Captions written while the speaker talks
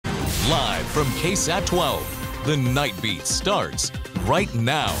Live from KSAT 12, the Nightbeat starts right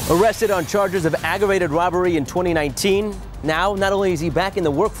now. Arrested on charges of aggravated robbery in 2019. Now, not only is he back in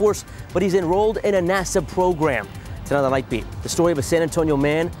the workforce, but he's enrolled in a NASA program. Tonight on the Nightbeat, the story of a San Antonio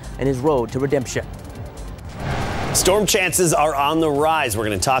man and his road to redemption. Storm chances are on the rise. We're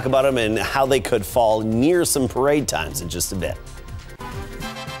going to talk about them and how they could fall near some parade times in just a bit.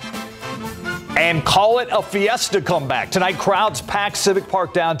 And call it a fiesta comeback. Tonight, crowds pack Civic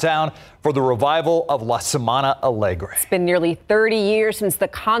Park downtown for the revival of La Semana Alegre. It's been nearly 30 years since the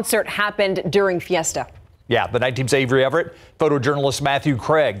concert happened during Fiesta. Yeah, the night team's Avery Everett, photojournalist Matthew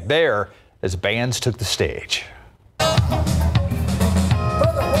Craig there as bands took the stage.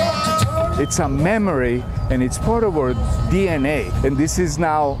 It's a memory and it's part of our DNA. And this is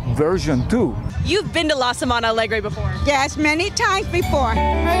now version 2. You've been to La Semana Alegre before? Yes, many times before. How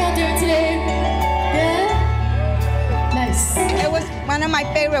are y'all doing today? Good? Nice. It was one of my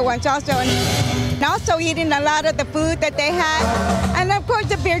favorite ones also. And also eating a lot of the food that they had. And of course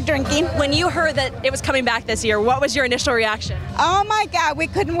the beer drinking. When you heard that it was coming back this year, what was your initial reaction? Oh my God, we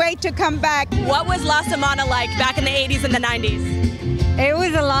couldn't wait to come back. What was La Semana like back in the 80s and the 90s? It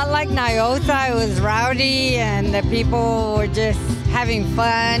was a lot like Nyota. It was rowdy and the people were just having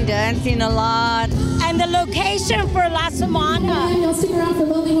fun, dancing a lot. And the location for La Semana. Y'all stick around for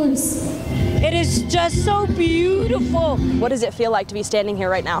Lonely Horse. It is just so beautiful. What does it feel like to be standing here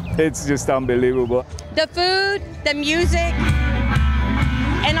right now? It's just unbelievable. The food, the music,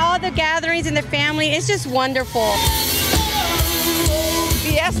 and all the gatherings and the family, it's just wonderful.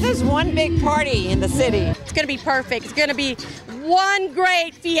 Fiesta's one big party in the city. It's going to be perfect. It's going to be one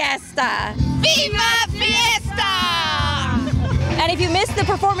great fiesta. Viva Fiesta! And if you missed the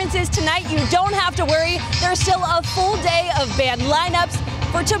performances tonight, you don't have to worry. There's still a full day of band lineups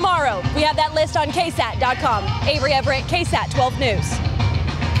for tomorrow. We have that list on KSAT.com. Avery Everett, KSAT 12 News.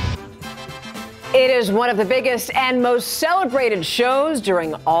 It is one of the biggest and most celebrated shows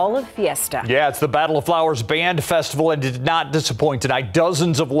during all of Fiesta. Yeah, it's the Battle of Flowers Band Festival and did not disappoint tonight.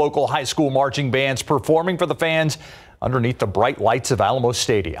 Dozens of local high school marching bands performing for the fans underneath the bright lights of Alamo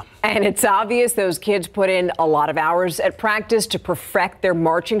Stadium. And it's obvious those kids put in a lot of hours at practice to perfect their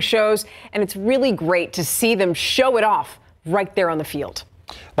marching shows. And it's really great to see them show it off right there on the field.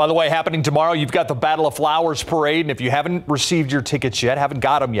 By the way, happening tomorrow, you've got the Battle of Flowers Parade. And if you haven't received your tickets yet, haven't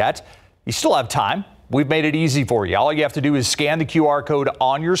got them yet, you still have time. We've made it easy for you. All you have to do is scan the QR code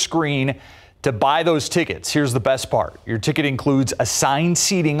on your screen to buy those tickets. Here's the best part. Your ticket includes assigned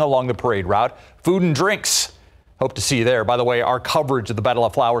seating along the parade route, food and drinks. Hope to see you there. By the way, our coverage of the Battle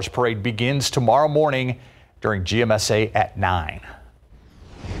of Flowers Parade begins tomorrow morning during GMSA at 9.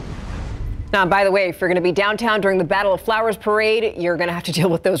 Now, by the way, if you're going to be downtown during the Battle of Flowers Parade, you're going to have to deal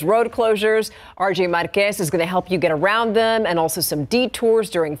with those road closures. RJ Marquez is going to help you get around them and also some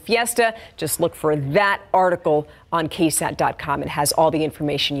detours during Fiesta. Just look for that article on KSAT.com. It has all the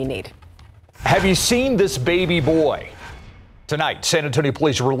information you need. Have you seen this baby boy? Tonight, San Antonio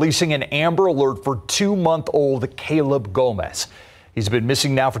police releasing an Amber Alert for 2-month-old Caleb Gomez. He's been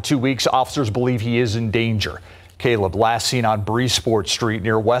missing now for 2 weeks. Officers believe he is in danger. Caleb last seen on Breesport Street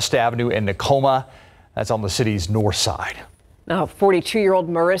near West Avenue in Tacoma. That's on the city's north side. Now, 42-year-old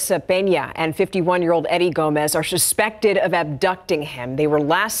Marissa Peña and 51-year-old Eddie Gomez are suspected of abducting him. They were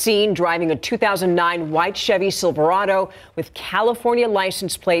last seen driving a 2009 white Chevy Silverado with California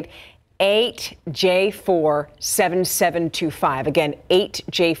license plate 8J47725. Again,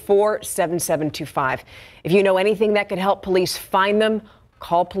 8J47725. If you know anything that could help police find them,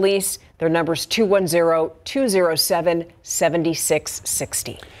 call police. Their number is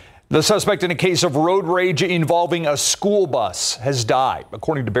 210-207-7660. The suspect in a case of road rage involving a school bus has died.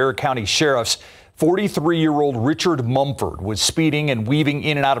 According to Barrett County Sheriff's, 43-year-old Richard Mumford was speeding and weaving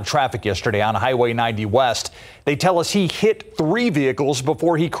in and out of traffic yesterday on Highway 90 West. They tell us he hit 3 vehicles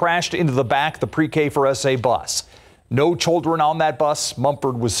before he crashed into the back of the pre-K for SA bus. No children on that bus.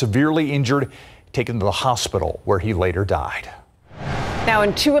 Mumford was severely injured, taken to the hospital where he later died. Now,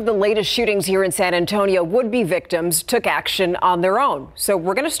 in 2 of the latest shootings here in San Antonio, would-be victims took action on their own. So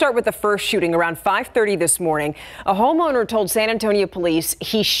we're going to start with the first shooting around 5:30 this morning. A homeowner told San Antonio police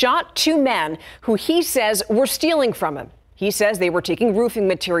he shot 2 men who he says were stealing from him. He says they were taking roofing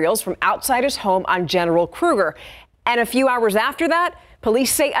materials from outside his home on General Kruger. And a few hours after that,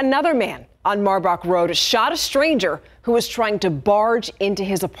 police say another man on Marbach Road shot a stranger who was trying to barge into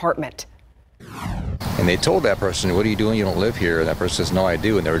his apartment. And they told that person, "What are you doing? You don't live here." And that person says, "No, I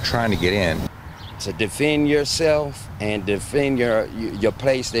do." And they were trying to get in. To defend yourself and defend your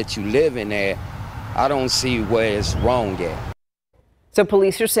place that you live in there, I don't see where it's wrong at. So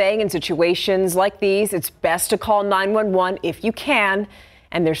police are saying in situations like these, it's best to call 911 if you can.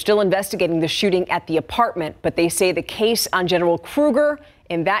 and they're still investigating the shooting at the apartment. But they say the case on General Kruger,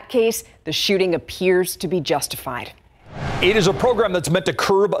 in that case, the shooting appears to be justified. It is a program that's meant to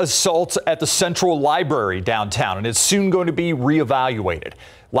curb assaults at the Central Library downtown, and it's soon going to be reevaluated.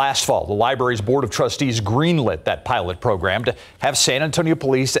 Last fall, the library's Board of Trustees greenlit that pilot program to have San Antonio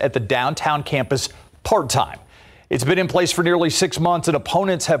police at the downtown campus part-time. It's been in place for nearly 6 months, and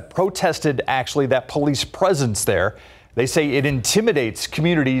opponents have protested actually that police presence there. They say it intimidates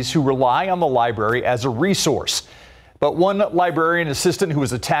communities who rely on the library as a resource. But one librarian assistant who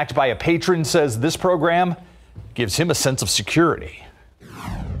was attacked by a patron says this program gives him a sense of security.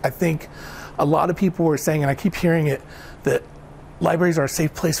 I think a lot of people were saying, and I keep hearing it, that libraries are a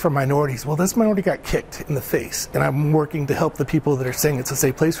safe place for minorities. Well, this minority got kicked in the face, and I'm working to help the people that are saying it's a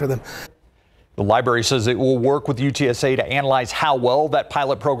safe place for them. The library says it will work with UTSA to analyze how well that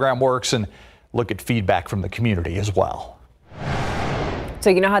pilot program works and look at feedback from the community as well. So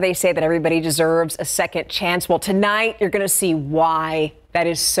you know how they say that everybody deserves a second chance? Well, tonight you're going to see why that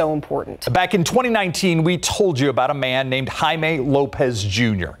is so important. Back in 2019, we told you about a man named Jaime Lopez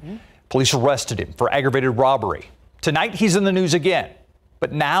Jr. Police arrested him for aggravated robbery. Tonight he's in the news again,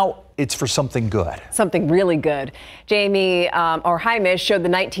 but now it's for something good. Something really good. Jaime showed the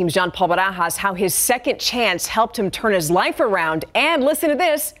night team's John Paul Barajas how his second chance helped him turn his life around and, listen to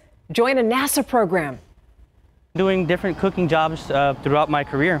this, join a NASA program. Doing different cooking jobs throughout my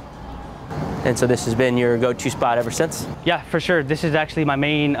career. And so this has been your go-to spot ever since? Yeah, for sure. This is actually my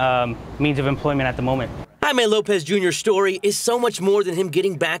main means of employment at the moment. Jaime Lopez Jr.'s story is so much more than him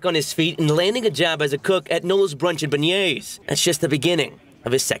getting back on his feet and landing a job as a cook at Nola's Brunch and Beignets. That's just the beginning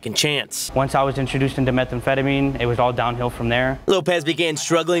of his second chance. Once I was introduced into methamphetamine, it was all downhill from there. Lopez began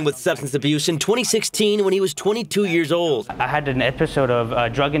struggling with substance abuse in 2016 when he was 22 years old. I had an episode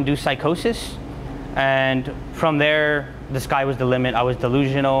of drug-induced psychosis, and from there, the sky was the limit. I was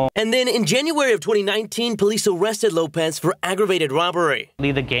delusional. And then in January of 2019, police arrested Lopez for aggravated robbery.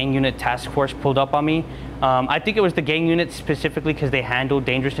 The gang unit task force pulled up on me. I think it was the gang unit specifically because they handled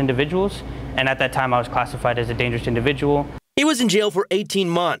dangerous individuals. And at that time, I was classified as a dangerous individual. He was in jail for 18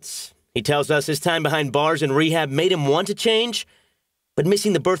 months. He tells us his time behind bars and rehab made him want to change, but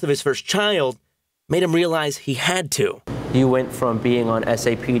missing the birth of his first child made him realize he had to. You went from being on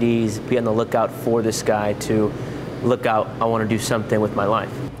SAPDs, be on the lookout for this guy, to look out, I want to do something with my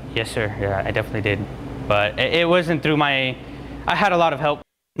life. Yes, sir. Yeah, I definitely did. But it wasn't through I had a lot of help.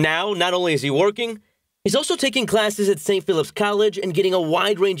 Now, not only is he working, he's also taking classes at St. Philip's College and getting a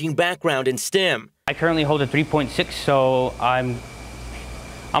wide-ranging background in STEM. I currently hold a 3.6, so I'm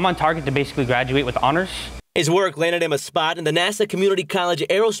on target to basically graduate with honors. His work landed him a spot in the NASA Community College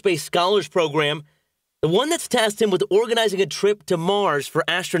Aerospace Scholars Program, the one that's tasked him with organizing a trip to Mars for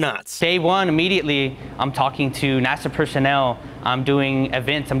astronauts. Day one, immediately, I'm talking to NASA personnel. I'm doing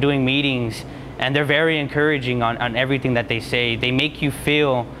events, I'm doing meetings, and they're very encouraging on everything that they say. They make you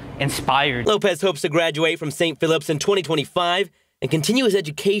feel inspired. Lopez hopes to graduate from St. Philip's in 2025 and continue his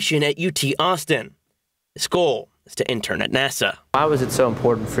education at UT Austin. His goal is to intern at NASA. Why was it so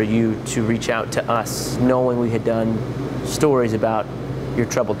important for you to reach out to us, knowing we had done stories about your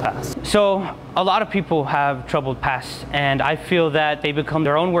troubled past? So a lot of people have troubled pasts, and I feel that they become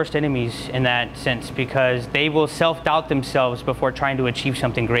their own worst enemies in that sense because they will self-doubt themselves before trying to achieve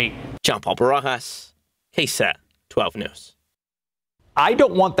something great. John Paul Barajas, KSAT 12 News. I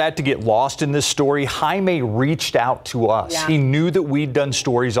don't want that to get lost in this story. Jaime reached out to us. Yeah. He knew that we'd done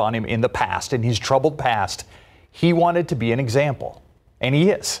stories on him in the past, in his troubled past. He wanted to be an example. And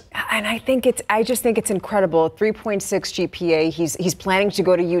he is. And I just think it's incredible. 3.6 GPA. He's planning to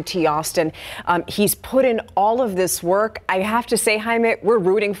go to UT Austin. He's put in all of this work. I have to say, Jaime, we're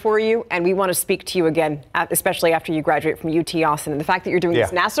rooting for you, and we want to speak to you again, especially after you graduate from UT Austin. And the fact that you're doing this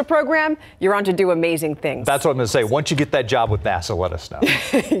NASA program, you're on to do amazing things. That's what I'm going to say. Once you get that job with NASA, let us know.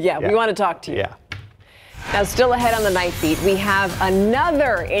 Yeah, we want to talk to you. Yeah. Now, still ahead on the Night Beat, we have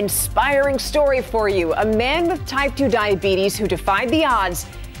another inspiring story for you. A man with type 2 diabetes who defied the odds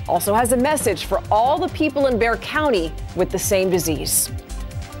also has a message for all the people in Bexar County with the same disease.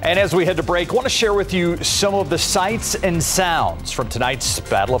 And as we head to break, I want to share with you some of the sights and sounds from tonight's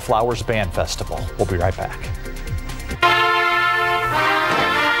Battle of Flowers Band Festival. We'll be right back.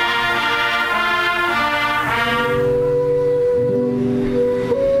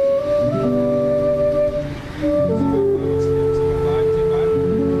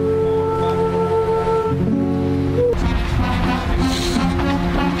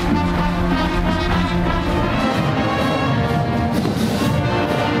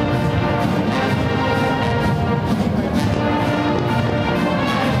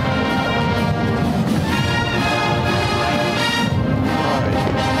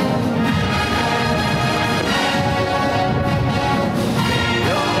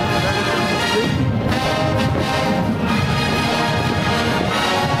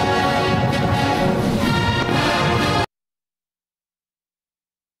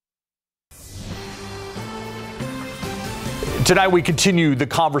 Tonight, we continue the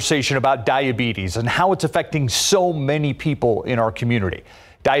conversation about diabetes and how it's affecting so many people in our community.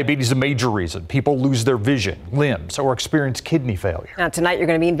 Diabetes is a major reason people lose their vision, limbs, or experience kidney failure. Now, tonight, you're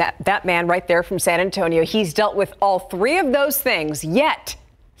going to meet that man right there from San Antonio. He's dealt with all three of those things, yet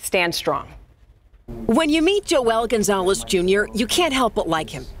stands strong. When you meet Joel Gonzalez Jr., you can't help but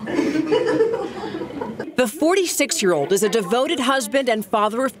like him. The 46-year-old is a devoted husband and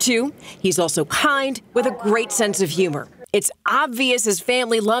father of two. He's also kind with a great sense of humor. It's obvious his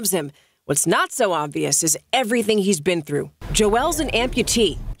family loves him. What's not so obvious is everything he's been through. Joel's an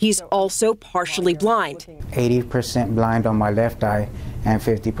amputee. He's also partially blind. 80% blind on my left eye and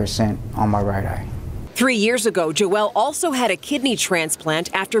 50% on my right eye. 3 years ago, Joel also had a kidney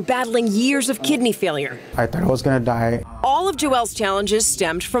transplant after battling years of kidney failure. I thought I was going to die. All of Joel's challenges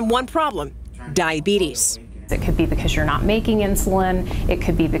stemmed from one problem: diabetes. It could be because you're not making insulin. It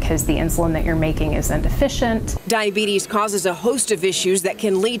could be because the insulin that you're making is indeficient. Diabetes causes a host of issues that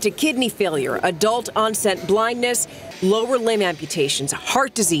can lead to kidney failure, adult onset blindness, lower limb amputations,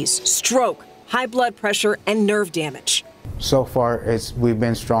 heart disease, stroke, high blood pressure, and nerve damage. So far, we've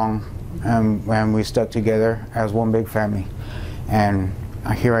been strong, and we stuck together as one big family. And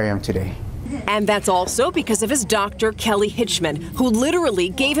here I am today. And that's also because of his doctor, Kelly Hitchman, who literally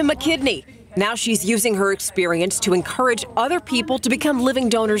gave him a kidney. Now she's using her experience to encourage other people to become living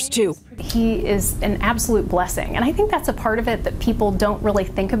donors too. He is an absolute blessing, and I think that's a part of it that people don't really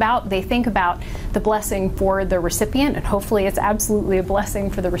think about. They think about the blessing for the recipient, and hopefully it's absolutely a blessing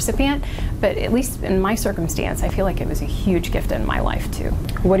for the recipient, but at least in my circumstance, I feel like it was a huge gift in my life too.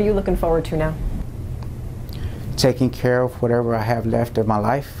 What are you looking forward to now? Taking care of whatever I have left of my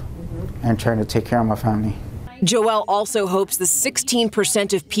life and trying to take care of my family. Joel also hopes the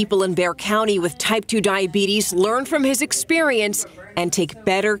 16% of people in Bexar County with type 2 diabetes learn from his experience and take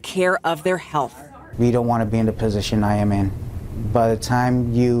better care of their health. We don't want to be in the position I am in. By the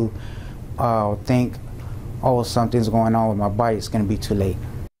time you think, oh, something's going on with my body, it's going to be too late.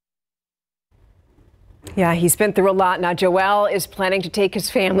 Yeah, he's been through a lot. Now, Joel is planning to take his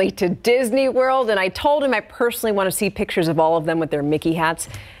family to Disney World, and I told him I personally want to see pictures of all of them with their Mickey hats.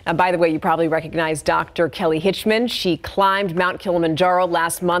 Now, by the way, you probably recognize Dr. Kelly Hitchman. She climbed Mount Kilimanjaro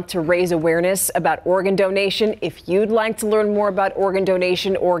last month to raise awareness about organ donation. If you'd like to learn more about organ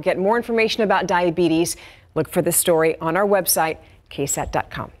donation or get more information about diabetes, look for this story on our website,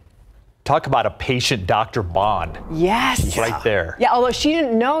 KSAT.com. Talk about a patient-doctor bond. Yes. Right there. Yeah, although she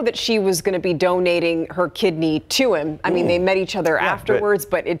didn't know that she was going to be donating her kidney to him. I mean, they met each other afterwards,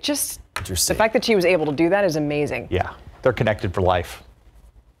 but it just, the fact that she was able to do that is amazing. Yeah, they're connected for life.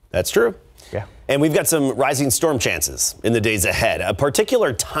 That's true. Yeah. And we've got some rising storm chances in the days ahead. A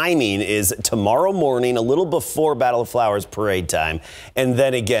particular timing is tomorrow morning, a little before Battle of Flowers parade time, and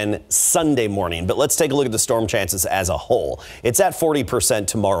then again Sunday morning. But let's take a look at the storm chances as a whole. It's at 40%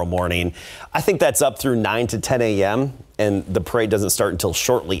 tomorrow morning. I think that's up through 9 to 10 a.m., and the parade doesn't start until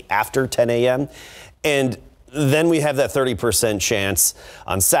shortly after 10 a.m. And then we have that 30% chance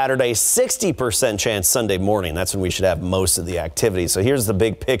on Saturday, 60% chance Sunday morning. That's when we should have most of the activity. So here's the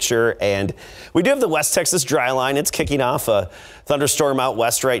big picture. And we do have the West Texas dry line. It's kicking off a thunderstorm out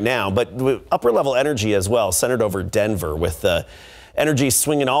west right now, but upper level energy as well, centered over Denver with the energy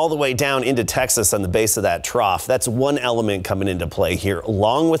swinging all the way down into Texas on the base of that trough. That's one element coming into play here,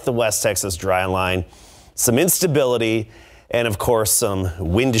 along with the West Texas dry line, some instability, and of course, some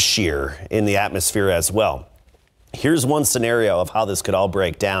wind shear in the atmosphere as well. Here's one scenario of how this could all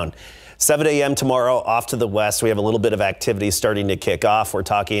break down. 7 a.m. tomorrow off to the west. We have a little bit of activity starting to kick off. We're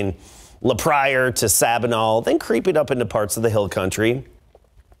talking La Pryor to Sabinal, then creeping up into parts of the hill country.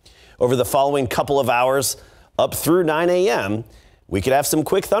 Over the following couple of hours up through 9 a.m., we could have some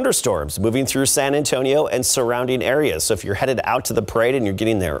quick thunderstorms moving through San Antonio and surrounding areas. So if you're headed out to the parade and you're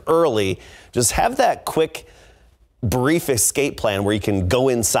getting there early, just have that quick brief escape plan where you can go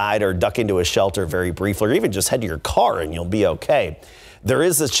inside or duck into a shelter very briefly, or even just head to your car and you'll be okay. There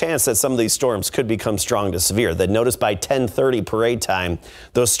is a chance that some of these storms could become strong to severe. Then notice by 10:30 parade time,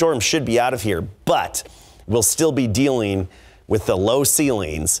 those storms should be out of here, but we'll still be dealing with the low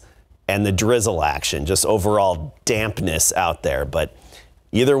ceilings and the drizzle action, just overall dampness out there. But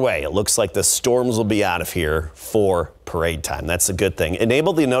either way, it looks like the storms will be out of here for parade time. That's a good thing.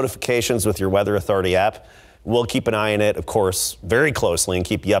 Enable the notifications with your Weather Authority app. We'll keep an eye on it, of course, very closely and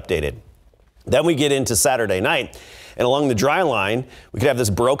keep you updated. Then we get into Saturday night, and along the dry line, we could have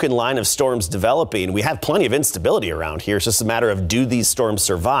this broken line of storms developing. We have plenty of instability around here. It's just a matter of, do these storms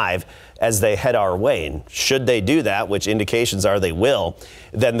survive as they head our way? And should they do that, which indications are they will,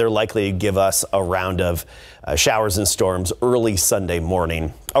 then they're likely to give us a round of showers and storms early Sunday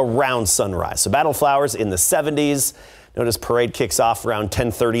morning around sunrise. So Battle Flowers in the 70s. Notice parade kicks off around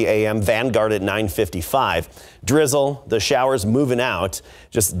 10:30 a.m. Vanguard at 9:55. Drizzle, the showers moving out,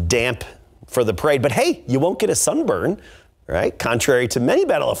 just damp for the parade. But hey, you won't get a sunburn, right? Contrary to many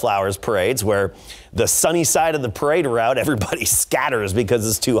Battle of Flowers parades where the sunny side of the parade route, everybody scatters because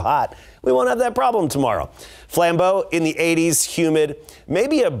it's too hot. We won't have that problem tomorrow. Flambeau in the 80s, humid,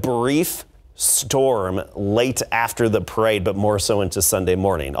 maybe a brief storm late after the parade, but more so into Sunday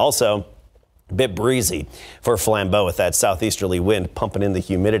morning. Also, a bit breezy for Flambeau with that southeasterly wind pumping in the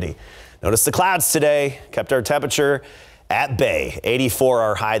humidity. Notice the clouds today kept our temperature at bay. 84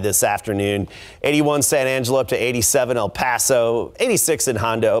 our high this afternoon. 81 San Angelo up to 87 El Paso, 86 in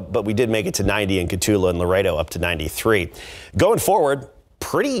Hondo, but we did make it to 90 in Cotulla and Laredo up to 93. Going forward,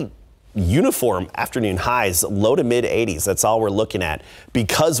 pretty uniform afternoon highs, low to mid 80s. That's all we're looking at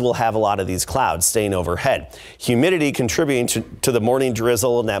because we'll have a lot of these clouds staying overhead. Humidity contributing to the morning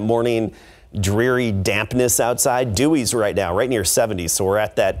drizzle and that morning dreary dampness outside. Dewy's right now, right near 70, so we're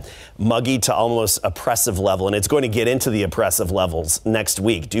at that muggy to almost oppressive level, and it's going to get into the oppressive levels next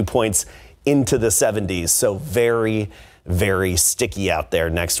week. Dew points into the 70s, so very, very sticky out there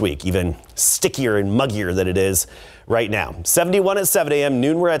next week, even stickier and muggier than it is right now. 71 at 7 a.m.,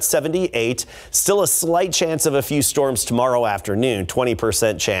 noon we're at 78. Still a slight chance of a few storms tomorrow afternoon,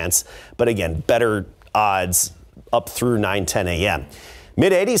 20% chance, but again, better odds up through 9-10 a.m.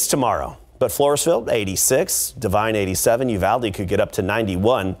 Mid-80s tomorrow. But Floresville, 86, Divine, 87, Uvalde could get up to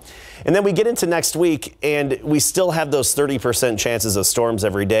 91. And then we get into next week, and we still have those 30% chances of storms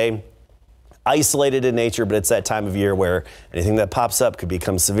every day. Isolated in nature, but it's that time of year where anything that pops up could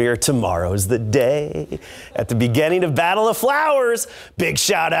become severe. Tomorrow's the day. At the beginning of Battle of Flowers, big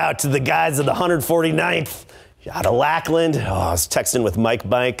shout out to the guys of the 149th. Out of Lackland. Oh, I was texting with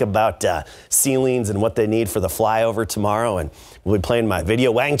Mike about ceilings and what they need for the flyover tomorrow. And we'll be playing my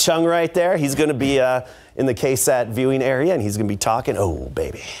video. Wang Chung right there. He's going to be in the KSAT viewing area, and he's going to be talking. Oh,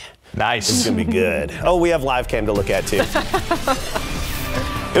 baby. Nice. It's going to be good. Oh, we have live cam to look at, too.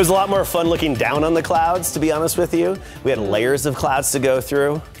 It was a lot more fun looking down on the clouds, to be honest with you. We had layers of clouds to go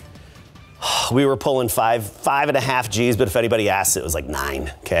through. We were pulling 5.5 G's, but if anybody asks, it was like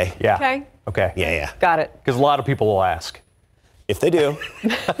 9, okay? Yeah. Okay. Okay. Yeah. Got it. Because a lot of people will ask. If they do.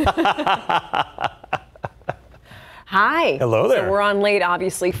 Hi. Hello there. So we're on late,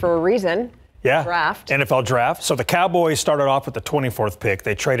 obviously, for a reason. Yeah. Draft. NFL draft. So the Cowboys started off with the 24th pick.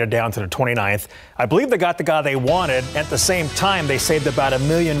 They traded down to the 29th. I believe they got the guy they wanted. At the same time, they saved about $1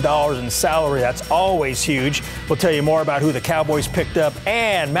 million in salary. That's always huge. We'll tell you more about who the Cowboys picked up.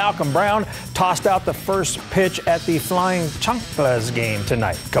 And Malcolm Brown tossed out the first pitch at the Flying Chanclas game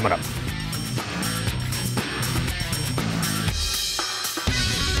tonight. Coming up.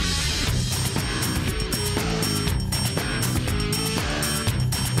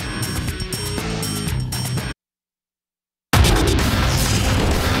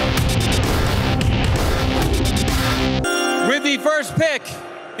 First pick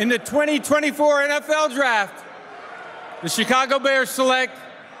in the 2024 NFL Draft, the Chicago Bears select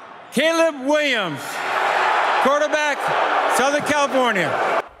Caleb Williams, quarterback, Southern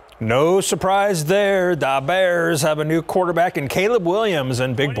California. No surprise there. The Bears have a new quarterback in Caleb Williams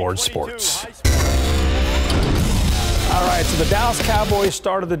in Big Board Sports. All right, so the Dallas Cowboys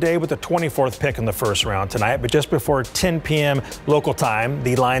started the day with the 24th pick in the first round tonight, but just before 10 p.m. local time,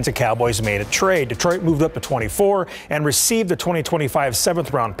 the Lions and Cowboys made a trade. Detroit moved up to 24 and received the 2025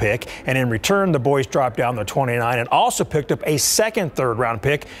 7th-round pick, and in return, the boys dropped down to 29 and also picked up a second third-round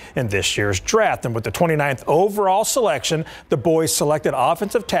pick in this year's draft. And with the 29th overall selection, the boys selected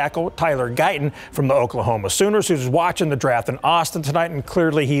offensive tackle Tyler Guyton from the Oklahoma Sooners, who's watching the draft in Austin tonight, and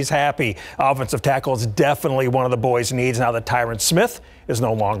clearly he's happy. Offensive tackle is definitely one of the boys' needs now that Tyron Smith is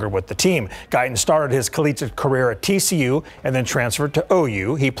no longer with the team. Guyton started his collegiate career at TCU and then transferred to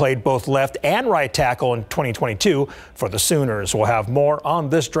OU. He played both left and right tackle in 2022 for the Sooners. We'll have more on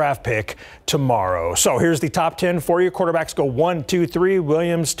this draft pick tomorrow. So here's the top 10 for you. Quarterbacks go 1, 2, 3.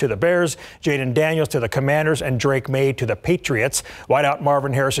 Williams to the Bears, Jaden Daniels to the Commanders, and Drake May to the Patriots. Wideout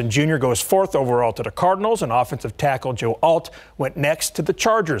Marvin Harrison Jr. goes 4th overall to the Cardinals, and offensive tackle Joe Alt went next to the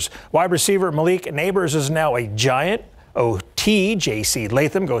Chargers. Wide receiver Malik Neighbors is now a Giant. OT, J.C.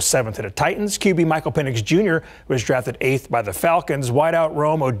 Latham goes 7th to the Titans. QB Michael Penix Jr. was drafted 8th by the Falcons. Wideout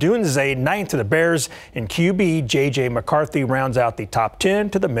Rome Odunze 9th to the Bears. And QB J.J. McCarthy rounds out the top 10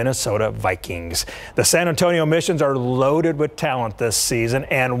 to the Minnesota Vikings. The San Antonio Missions are loaded with talent this season,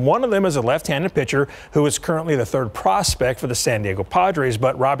 and one of them is a left-handed pitcher who is currently the 3rd prospect for the San Diego Padres.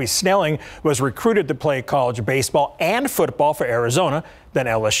 But Robbie Snelling was recruited to play college baseball and football for Arizona, then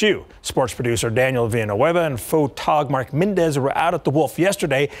LSU. Sports producer Daniel Villanueva and photog Mark Mendez representatives were out at the Wolf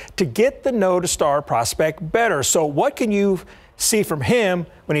yesterday to get the know to star prospect better. So what can you see from him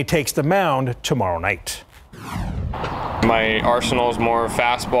when he takes the mound tomorrow night? My arsenal is more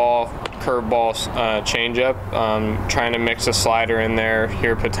fastball, curveball, changeup. Trying to mix a slider in there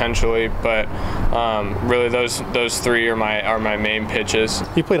here potentially, but really those three are my main pitches.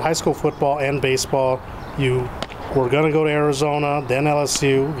 You played high school football and baseball. You were going to go to Arizona, then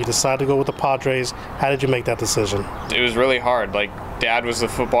LSU. You decided to go with the Padres. How did you make that decision? It was really hard. Like, Dad was the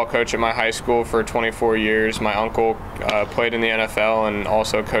football coach at my high school for 24 years. My uncle played in the NFL and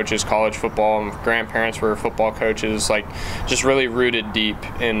also coaches college football. My grandparents were football coaches, like just really rooted deep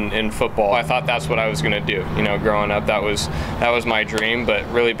in football. I thought that's what I was going to do. You know, growing up, that was my dream, but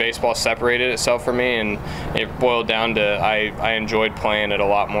really baseball separated itself for me, and it boiled down to I enjoyed playing it a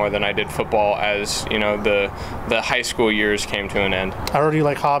lot more than I did football as, you know, the high school years came to an end. I heard you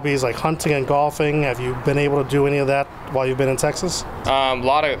like hobbies like hunting and golfing. Have you been able to do any of that while you've been in Texas? A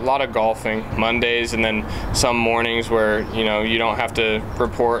lot of golfing Mondays, and then some mornings where, you know, you don't have to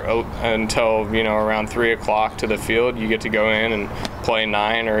report until, you know, around 3 o'clock to the field. You get to go in and play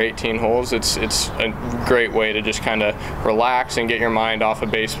 9 or 18 holes. It's a great way to just kind of relax and get your mind off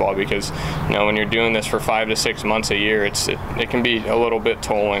of baseball, because, you know, when you're doing this for 5 to 6 months a year, it can be a little bit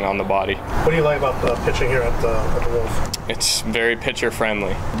tolling on the body. What do you like about the pitching here at the Wolf? It's very pitcher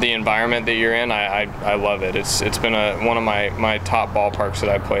friendly. The environment that you're in, I love it. It's been one of my top ballparks that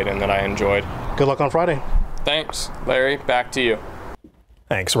I played in that I enjoyed. Good luck on Friday. Thanks, Larry. Back to you.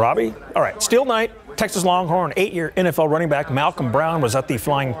 Thanks, Robbie. All right, Steel Night. Texas Longhorn 8-year NFL running back Malcolm Brown was at the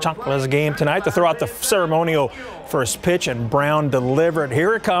Flying Chocolates game tonight to throw out the ceremonial first pitch, and Brown delivered.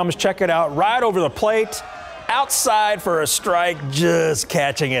 Here it comes. Check it out. Right over the plate. Outside for a strike, just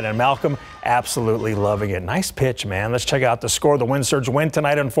catching it, and Malcolm absolutely loving it. Nice pitch, man. Let's check out the score. The Wind Surge win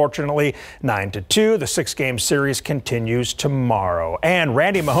tonight, unfortunately, 9-2. The 6-game series continues tomorrow. And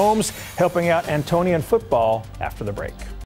Randy Mahomes helping out Antonian football after the break.